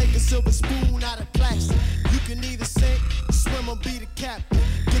how to make a silver spoon out of plastic. You can either sink, swim, or be the captain.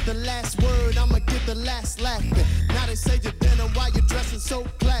 Get the last word, I'ma get the last laughing. Now they say you're dinner while you're dressing so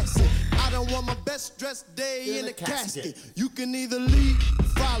classy. I don't want my best dressed day in a casket. You can either lead,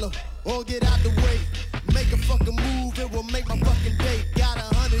 follow, or get out the way. Make a fucking move, it will make my fucking day. Got a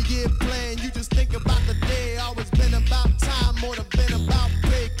 100-year plan, you just think about the day. Always been about time, more than been about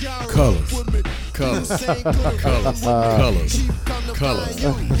pay. Colors. Colors. Colors.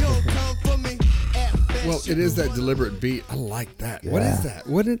 Well, it is that deliberate beat. I like that. What is that?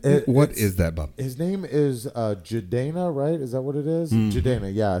 What is that, Bob? His name is Jadena, right? Is that what it is?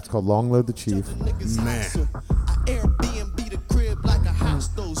 Jadena, yeah. It's called Long Live the Chief. Man. Airbnb the crib like a house,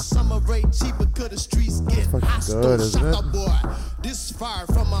 though. Summer rate cheaper, cause the streets get hostile. good, isn't it? Shaka boy, this fire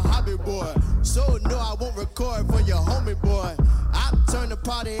from a hobby boy. So no, I won't record for your homie boy. I turn the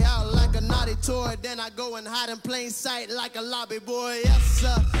party out like a naughty toy, then I go and hide in plain sight like a lobby boy. Yes,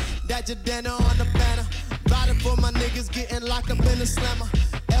 sir. That your dinner on the banner. Riding for my niggas getting locked up in the slammer.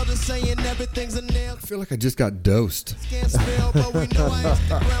 Elders saying everything's a nail. I feel like I just got dosed. Can't spell, but we know I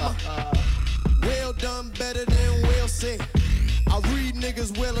Instagrammer. Well done, better than well said. I read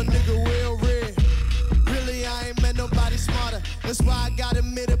niggas well, a nigga well read. Really, I ain't met nobody smarter. That's why I got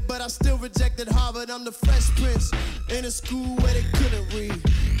admitted, but I still rejected Harvard. I'm the Fresh Prince in a school where they couldn't read.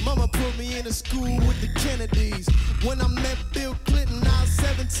 Mama put me in a school with the Kennedys. When I met Bill Clinton, I was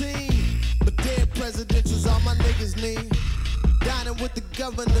 17. But dead presidents is all my niggas need. Dining with the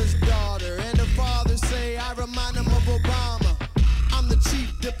governor's daughter, and the father say I remind him of Obama. I'm the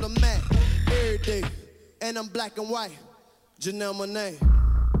chief diplomat every day, and I'm black and white. Janelle Monáe.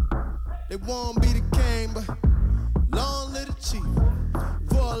 They won't be the king, but long live the chief.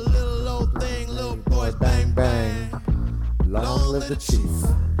 For a little old thing, little boys bang bang. Long live the chief.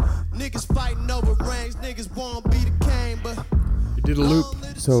 Niggas fighting over rings, niggas won't be the king, but You did a loop.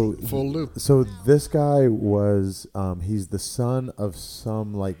 So Full loop. So this guy was he's the son of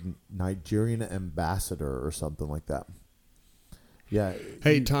some like Nigerian ambassador or something like that. Yeah.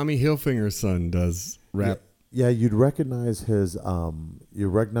 Hey, Tommy Hilfinger's son does rap. Yeah, you'd recognize his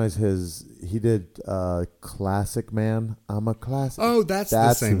he did Classic Man. I'm a classic. Oh, that's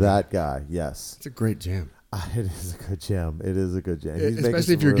the same that guy. Yes. It's a great jam. It is a good jam. It is a good jam. He's making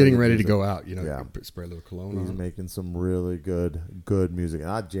Especially if some you're really getting good ready to music. go out, you know, Yeah. you can spray a little cologne He's on. making some really good music. And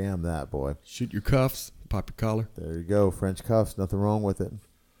I jam that, boy. Shoot your cuffs, pop your collar. There you go. French cuffs. Nothing wrong with it.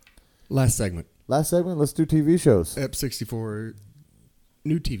 Last segment. Last segment, let's do TV shows. Ep 64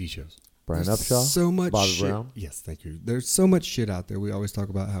 new TV shows. Brian There's Upshaw. So much Bobby shit. Brown. Yes, thank you. There's so much shit out there. We always talk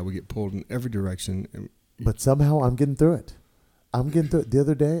about how we get pulled in every direction. And But somehow I'm getting through it. The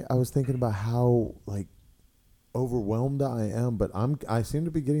other day I was thinking about how like overwhelmed I am, but I seem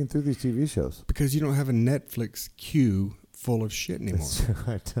to be getting through these TV shows. because you don't have a Netflix queue full of shit anymore. It's true.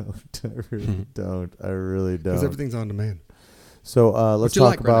 I don't. I really don't. I really Because don't. everything's on demand. So let's you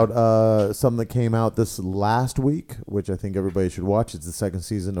talk like right about something that came out this last week, which I think everybody should watch. It's the second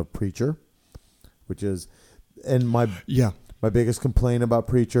season of Preacher, which is, and my biggest complaint about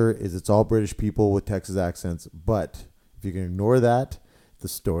Preacher is it's all British people with Texas accents. But if you can ignore that, the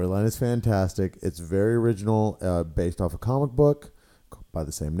storyline is fantastic. It's very original, based off a comic book by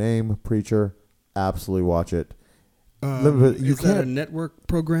the same name, Preacher. Absolutely watch it. Is that a network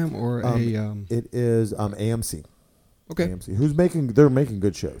program or a... It is AMC. Okay. AMC. They're making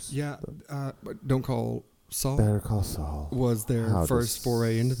good shows. Yeah. But Don't Call Saul Better Call Saul was their How first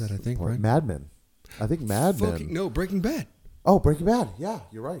foray into that, I think, right? Mad Men. I think Mad Men. No, Breaking Bad. Oh, Breaking Bad. Yeah,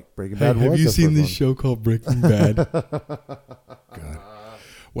 you're right. Breaking Hey, Bad have was you the seen first this one. show called Breaking Bad? God.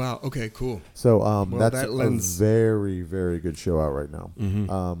 Wow. Okay, cool. So that's that a lends- very, very good show out right now.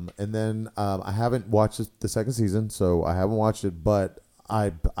 Mm-hmm. And then I haven't watched the second season, so I haven't watched it, but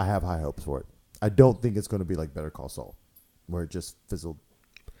I have high hopes for it. I don't think it's going to be like Better Call Saul, where it just fizzled.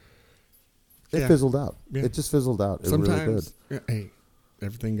 It Yeah. fizzled out. Yeah. It just fizzled out. It really did. Sometimes, hey,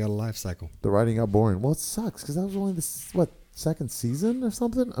 everything got a life cycle. The writing got boring. Well, it sucks because that was only second season or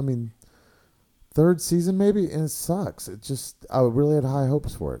something? I mean, third season maybe, and it sucks. It just, I really had high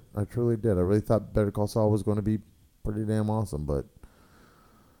hopes for it. I truly did. I really thought Better Call Saul was going to be pretty damn awesome, but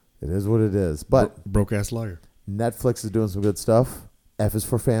it is what it is. But Broke ass lawyer. Netflix is doing some good stuff. F is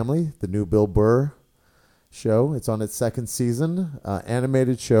for Family, the new Bill Burr show. It's on its second season.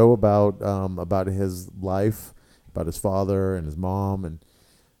 Animated show about his life, about his father and his mom. And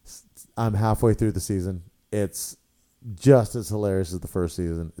I'm halfway through the season. It's just as hilarious as the first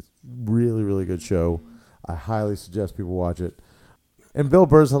season. It's really, really good show. I highly suggest people watch it. And Bill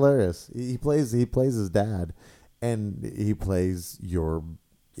Burr's hilarious. He plays his dad, and he plays your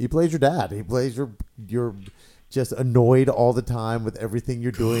dad. He plays your just annoyed all the time with everything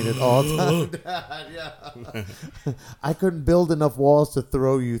you're doing at all time. Dad, yeah. I couldn't build enough walls to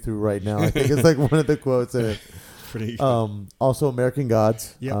throw you through right now. I think it's like one of the quotes in it. Pretty. Also, American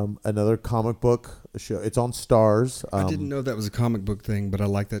Gods, Yep. Another comic book show. It's on Stars. I didn't know that was a comic book thing, but I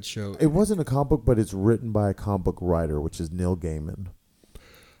like that show. It wasn't a comic book, but it's written by a comic book writer, which is Neil Gaiman.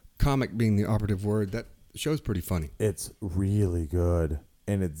 Comic being the operative word. That show's pretty funny. It's really good,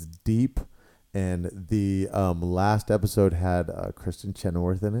 and it's deep. And the last episode had Kristen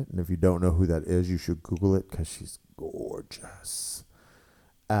Chenoweth in it. And if you don't know who that is, you should Google it because she's gorgeous.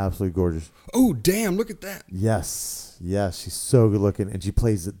 Absolutely gorgeous. Oh, damn. Look at that. Yes, she's so good looking, and she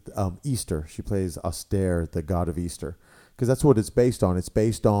plays Easter. She plays Aster, the god of Easter, because that's what it's based on. It's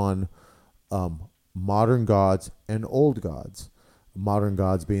based on modern gods and old gods. Modern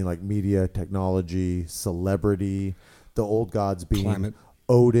gods being like media, technology, celebrity. The old gods being Climate.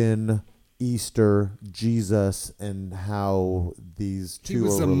 Odin, Easter, Jesus, and how these two He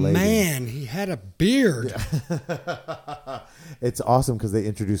was are a related. man. He had a beard. It's awesome because they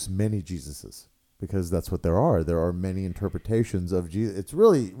introduce many Jesuses, because that's what there are. There are many interpretations of Jesus. It's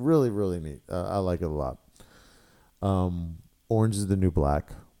really, really, really neat. I like it a lot. Orange is the New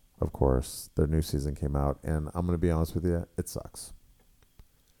Black, of course. Their new season came out, and I'm going to be honest with you, it sucks.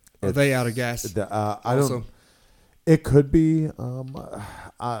 Are they out of gas? I Also? don't. It could be.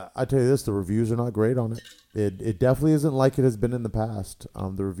 I tell you this: the reviews are not great on it. It definitely isn't like it has been in the past.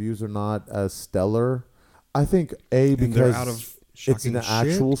 The reviews are not as stellar. I think And because they're out of it's shocking an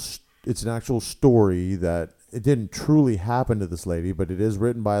shit? it's an actual story that it didn't truly happen to this lady, but it is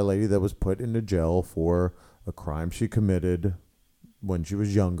written by a lady that was put into jail for a crime she committed when she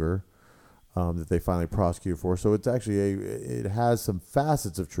was younger, that they finally prosecuted for. So it's actually it has some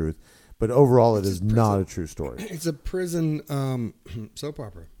facets of truth, but overall it is not a true story. It's a prison soap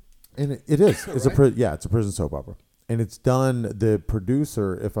opera. And it is. It's Right? it's a prison soap opera. And it's done, the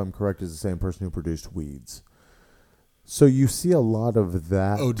producer, if I'm correct, is the same person who produced Weeds. So you see a lot of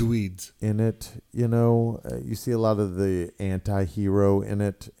that Oh, Dweeds. in it, you see a lot of the anti-hero in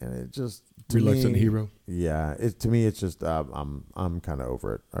it, and it just to Reluctant me, hero. Yeah, to me it's just I'm kind of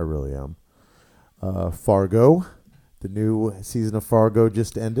over it. I really am. Fargo, the new season of Fargo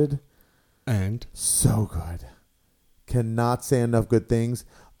just ended. And So good. Cannot say enough good things.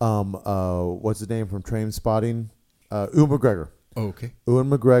 What's his name from Train Spotting? Ewan McGregor. okay. Ewan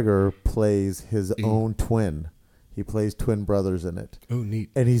McGregor plays his own twin. He plays twin brothers in it. Oh, neat.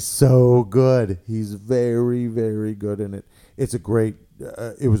 And he's so good. He's very, very good in it. It's a great,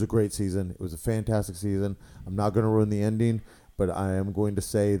 it was a great season. It was a fantastic season. I'm not going to ruin the ending, but I am going to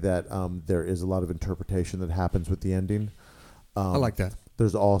say that there is a lot of interpretation that happens with the ending. I like that.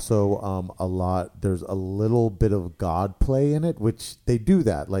 There's also there's a little bit of God play in it, which they do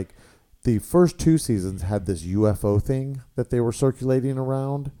that. Like the first two seasons had this UFO thing that they were circulating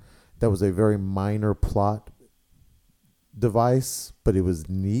around. That was a very minor plot device, but it was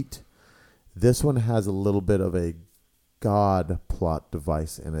neat. This one has a little bit of a God plot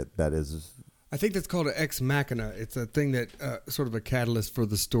device in it that is... I think that's called an ex machina. It's a thing that sort of a catalyst for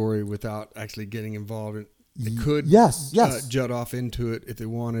the story without actually getting involved. It could Yes. jut off into it if they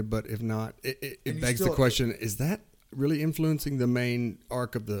wanted, but if not, it And you begs the still- question, is that really influencing the main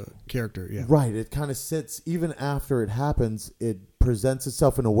arc of the character? Yeah. Right. It kind of sits, even after it happens, it presents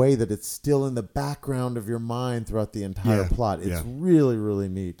itself in a way that it's still in the background of your mind throughout the entire Yeah, plot. It's yeah. really, really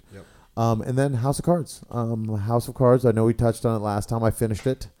neat. Yep. And then House of Cards. House of Cards, I know we touched on it last time. I finished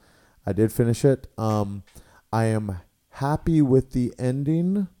it. I did finish it. I am happy with the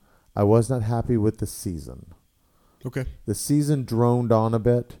ending. I was not happy with the season. Okay. The season droned on a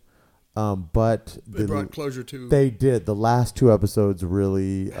bit, but They brought closure to. they did. The last two episodes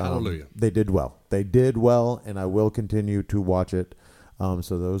really... Hallelujah. They did well. They did well, and I will continue to watch it.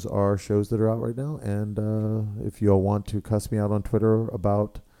 So those are shows that are out right now. And if you all want to cuss me out on Twitter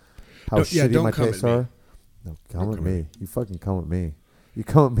about how shitty don't my come tastes at me. are, no, come at me. You fucking come at me. You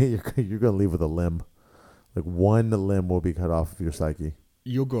come at me, you're going to leave with a limb. Like one limb will be cut off of your psyche.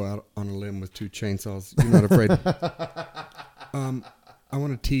 You'll go out on a limb with two chainsaws. You're not afraid. I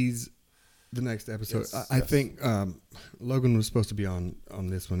want to tease the next episode. Yes, I yes. think Logan was supposed to be on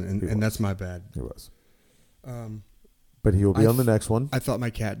this one, and that's my bad. It was. But he will be on the next one. I thought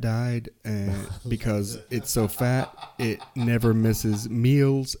my cat died, and because it's so fat, it never misses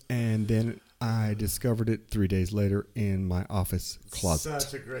meals. And then I discovered it 3 days later in my office closet.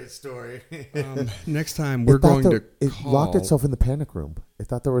 Such a great story. Next time we're going to It call. locked itself in the panic room. It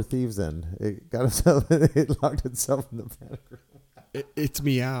thought there were thieves in. It got itself. It locked itself in the panic room. It's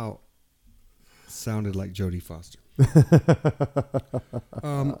meow. Sounded like Jodie Foster.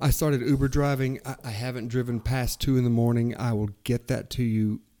 I started Uber driving. I haven't driven past 2 a.m. I will get that to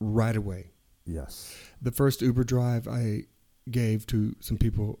you right away. Yes. The first Uber drive I gave to some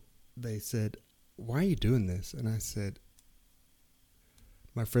people, they said, "Why are you doing this?" And I said,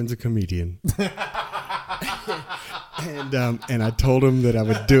 "My friend's a comedian." and I told him that I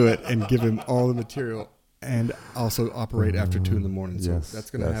would do it and give him all the material and also operate after 2 a.m. So Yes,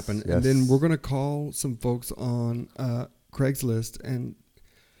 that's going to happen. yes. And then we're going to call some folks on Craigslist and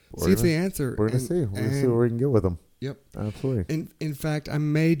see if they answer. We're going to see. We're going to see what we can get with them. Yep. Absolutely. In fact, I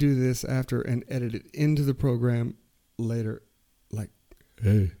may do this after and edit it into the program later. Like,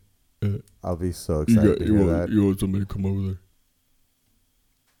 hey, I'll be so excited to hear that. You want somebody to come over there?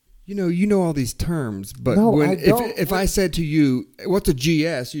 You know all these terms, but No, I don't. if I said to you, "What's a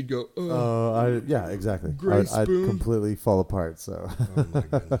GS?" You'd go, Yeah, exactly. Gray I'd spoon. completely fall apart. So, "Oh my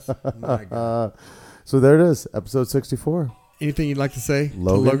goodness, my God." so there it is, episode 64. Anything you'd like to say to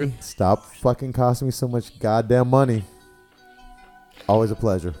Logan, Logan? stop fucking costing me so much goddamn money. Always a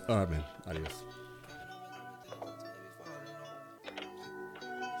pleasure. All right, man. Adios.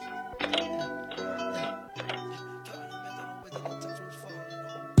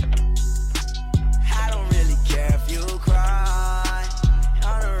 I don't really care if you cry.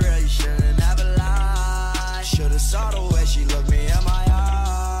 I don't really shouldn't ever lie. Should've saw the way she looked me in my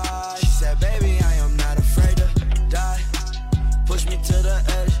eyes. She said, "Baby, I am not afraid to die." Push me to the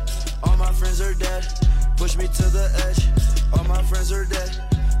edge. All my friends are dead. Push me to the edge. All my friends are dead.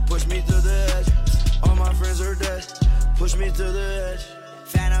 Push me to the edge. All my friends are dead. Push me to the edge.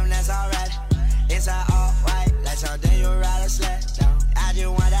 Phantom, that's alright. Inside all white, like something you ride a sled down. I just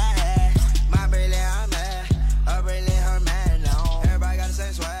want that.